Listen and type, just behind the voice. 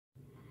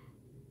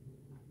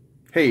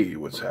Hey,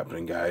 what's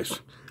happening,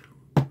 guys?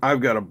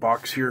 I've got a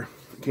box here.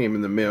 It came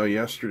in the mail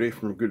yesterday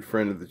from a good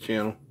friend of the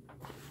channel,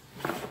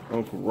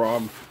 Uncle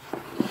Rob.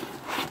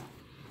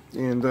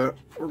 And we're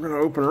going to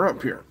open her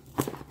up here.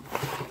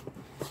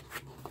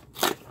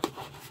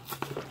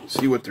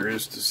 See what there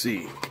is to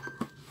see.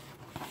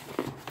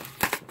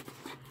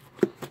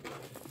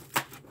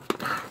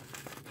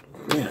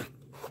 Man.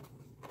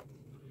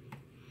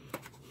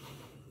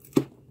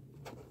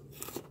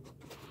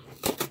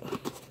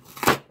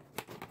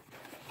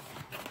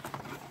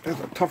 That's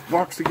a tough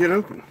box to get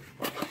open.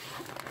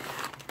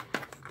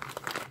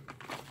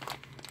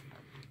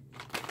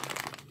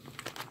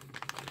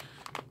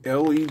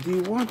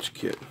 LED watch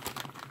kit.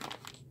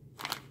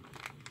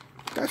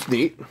 That's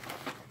neat.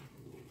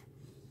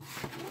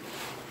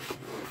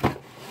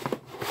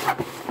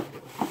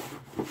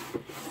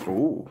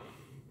 Oh.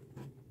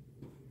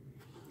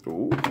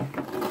 Oh.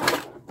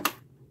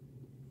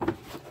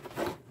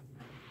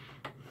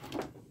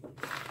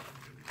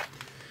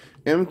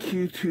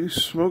 MQ2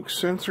 smoke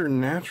sensor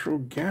natural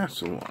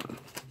gas alarm.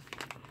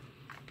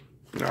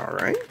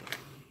 Alright.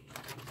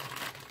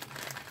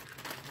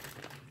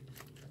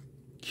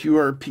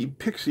 QRP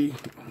Pixie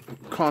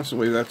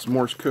constantly, that's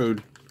Morse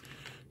code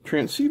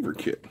transceiver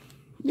kit.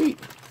 Neat.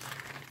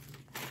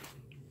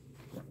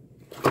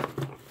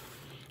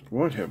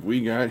 What have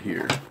we got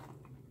here?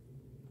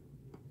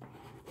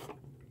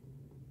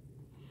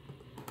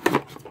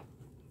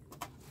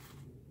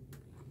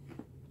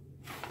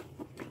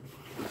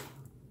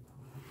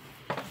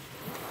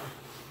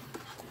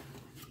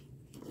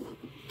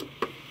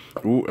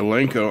 Ooh,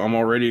 Elenco, I'm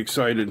already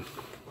excited.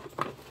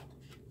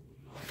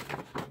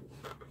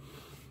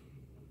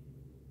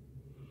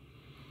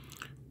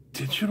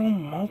 Digital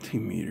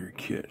multimeter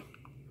kit.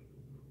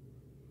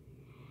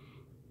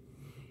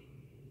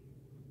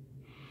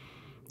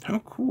 How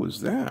cool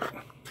is that?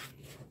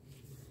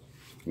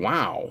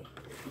 Wow.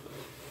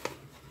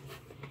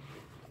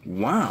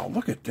 Wow,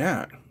 look at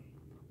that.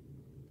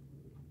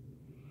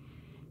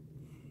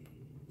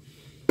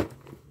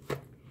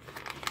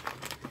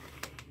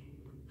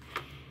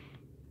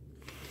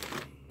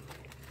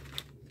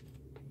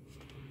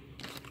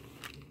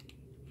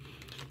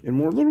 And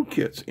more little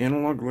kits,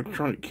 analog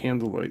electronic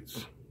candle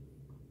lights.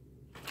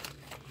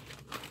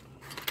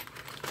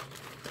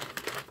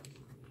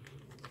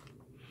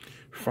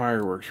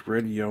 Fireworks,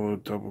 red, yellow,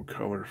 double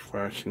color,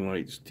 flashing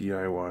lights,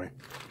 DIY.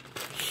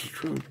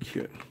 Strobe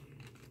kit.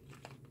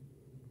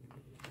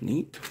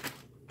 Neat.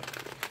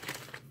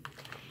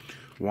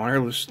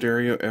 Wireless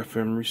stereo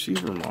FM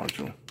receiver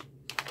module.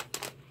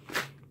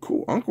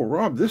 Cool. Uncle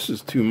Rob, this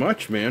is too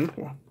much,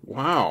 man.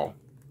 Wow.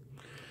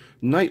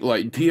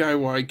 Nightlight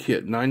DIY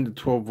kit, 9 to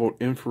 12 volt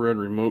infrared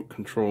remote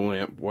control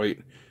lamp, white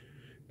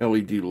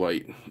LED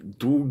light,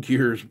 dual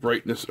gears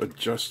brightness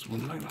adjustable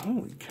light.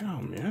 Holy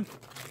cow, man.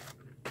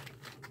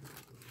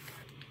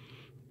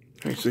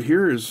 Okay, so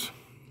here's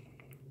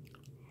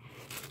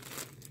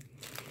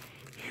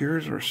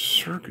our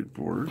circuit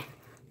board.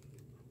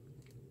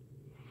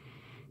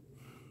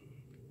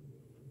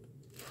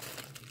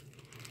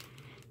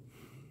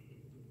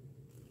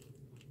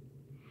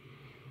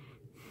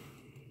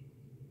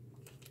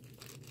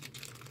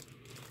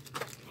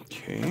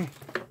 Okay.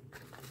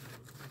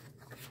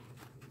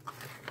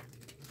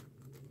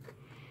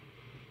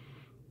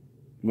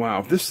 Wow,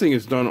 if this thing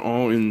is done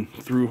all in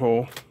through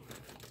hole,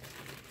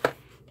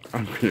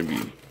 I'm gonna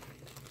be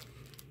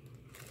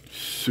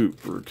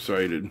super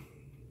excited.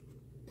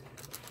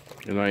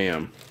 And I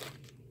am.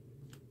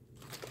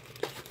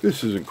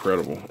 This is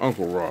incredible.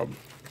 Uncle Rob.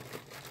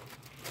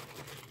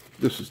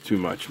 This is too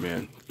much,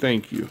 man.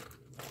 Thank you.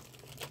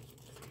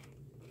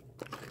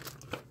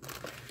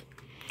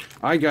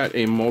 I got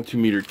a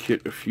multimeter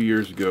kit a few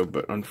years ago,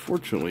 but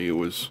unfortunately it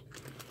was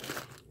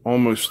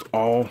almost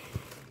all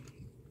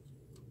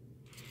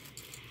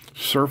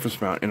surface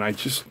mount, and I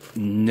just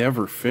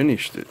never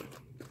finished it.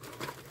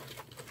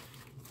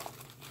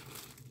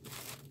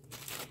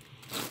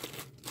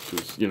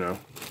 Because, you know,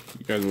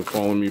 you guys have been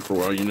following me for a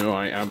while, you know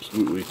I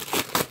absolutely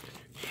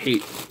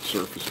hate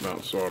surface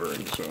mount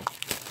soldering, so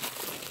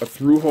a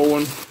through hole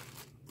one,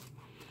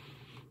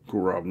 Uncle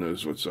Rob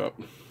knows what's up.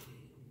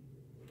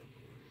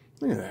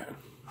 Look at that.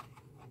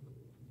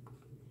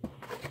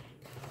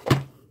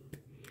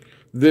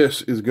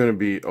 This is going to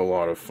be a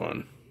lot of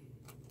fun.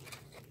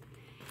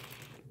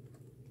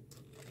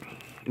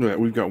 Look at that.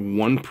 We've got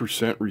 1%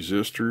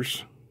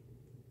 resistors.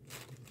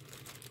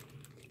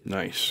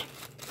 Nice.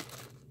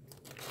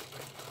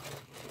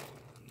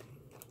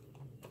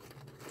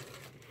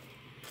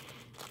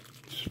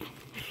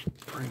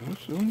 Spring.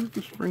 I wonder what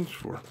the spring's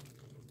for.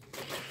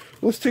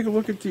 Let's take a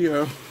look at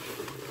the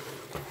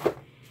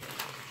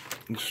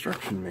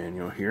instruction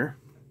manual here.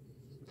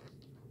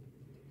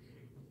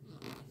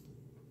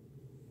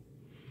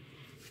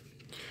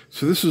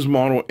 So this is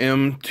model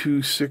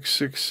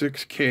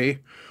M2666K,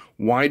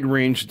 wide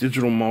range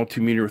digital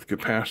multimeter with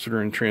capacitor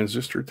and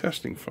transistor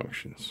testing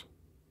functions.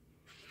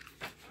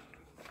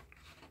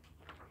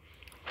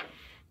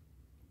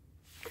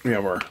 We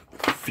have our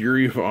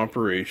theory of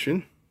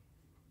operation.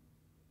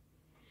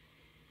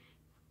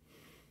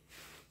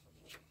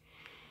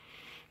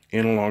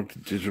 analog to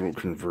digital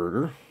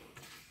converter.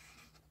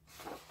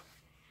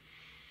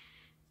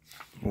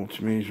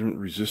 Voltage measurement,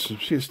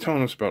 resistance. See, it's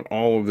telling us about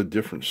all of the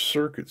different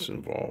circuits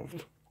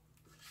involved.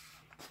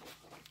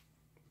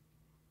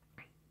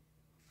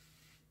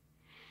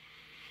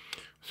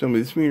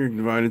 Assembly. This meter is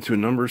divided into a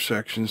number of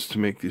sections to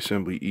make the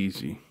assembly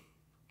easy.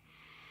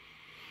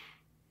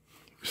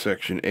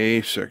 Section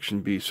A, Section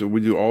B. So we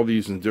do all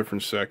these in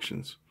different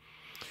sections.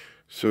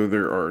 So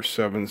there are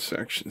 7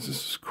 sections.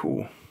 This is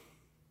cool.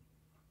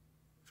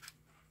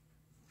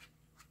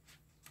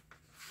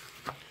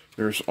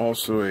 There's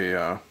also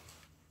a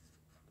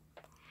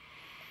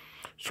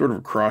sort of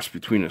a cross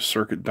between a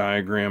circuit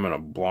diagram and a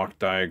block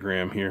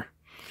diagram here.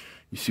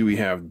 You see we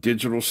have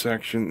digital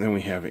section, then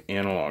we have an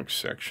analog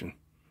section.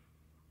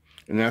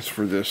 And that's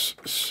for this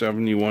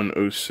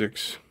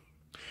 7106,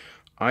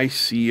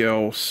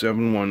 ICL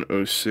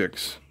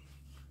 7106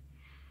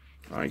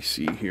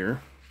 IC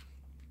here.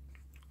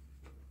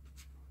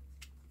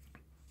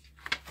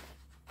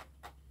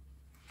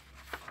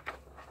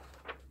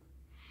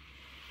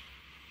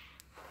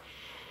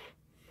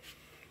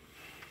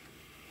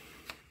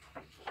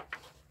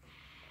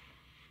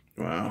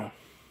 Wow.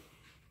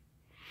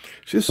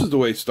 See, this is the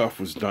way stuff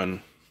was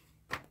done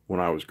when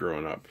I was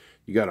growing up.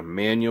 You got a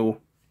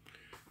manual,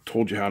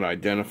 told you how to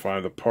identify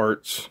the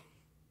parts.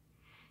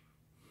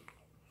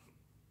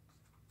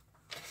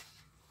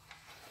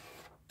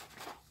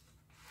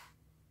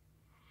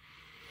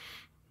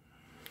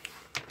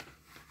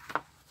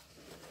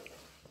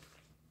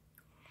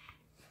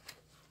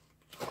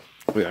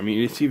 I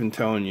mean, it's even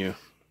telling you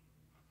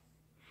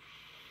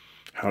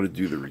how to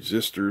do the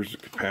resistors,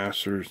 the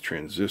capacitors,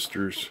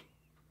 transistors,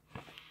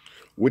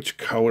 which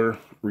color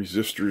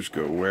resistors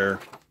go where.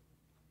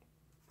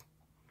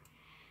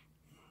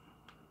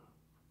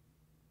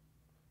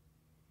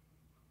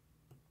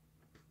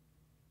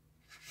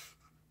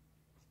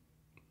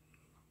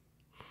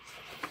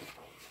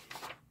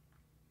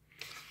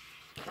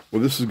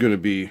 Well, this is going to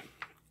be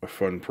a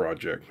fun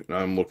project, and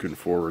I'm looking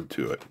forward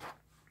to it.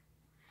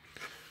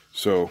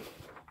 So,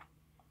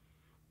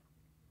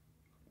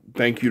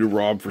 thank you to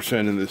Rob for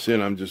sending this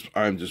in. I'm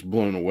just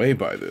blown away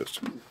by this.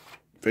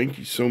 Thank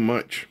you so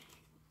much.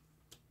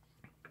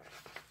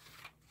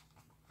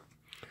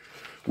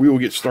 We will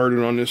get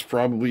started on this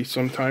probably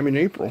sometime in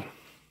April.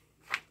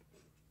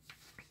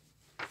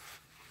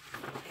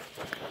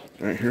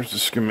 All right, here's the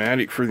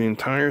schematic for the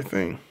entire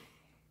thing.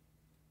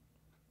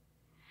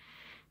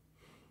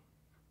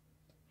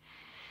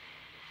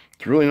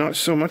 It's really not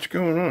so much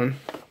going on.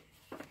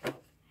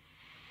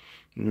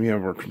 And we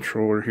have our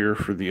controller here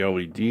for the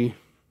LED,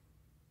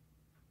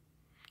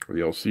 or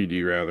the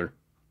LCD rather.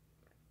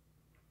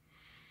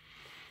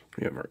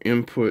 We have our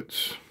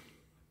inputs.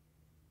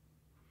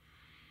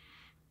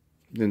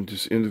 Then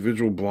just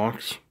individual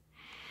blocks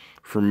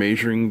for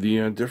measuring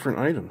the different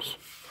items.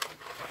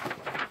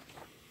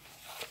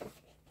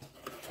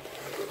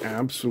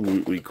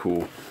 Absolutely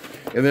cool.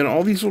 And then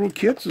all these little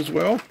kits as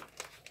well.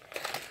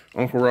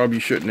 Uncle Rob, you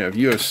shouldn't have.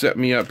 You have set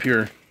me up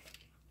here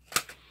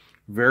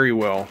very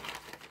well.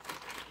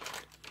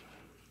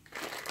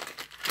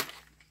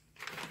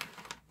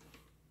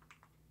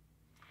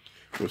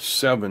 With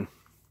 7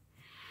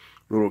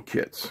 little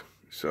kits.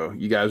 So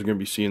you guys are going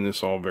to be seeing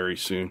this all very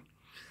soon.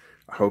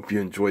 I hope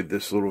you enjoyed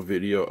this little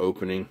video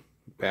opening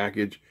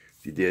package.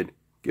 If you did,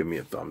 give me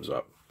a thumbs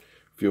up.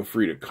 Feel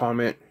free to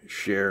comment,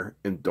 share,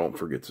 and don't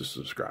forget to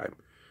subscribe.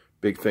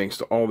 Big thanks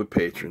to all the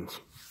patrons.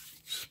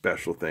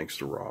 Special thanks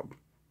to Rob.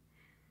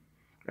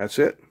 That's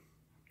it.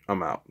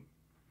 I'm out.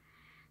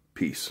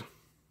 Peace.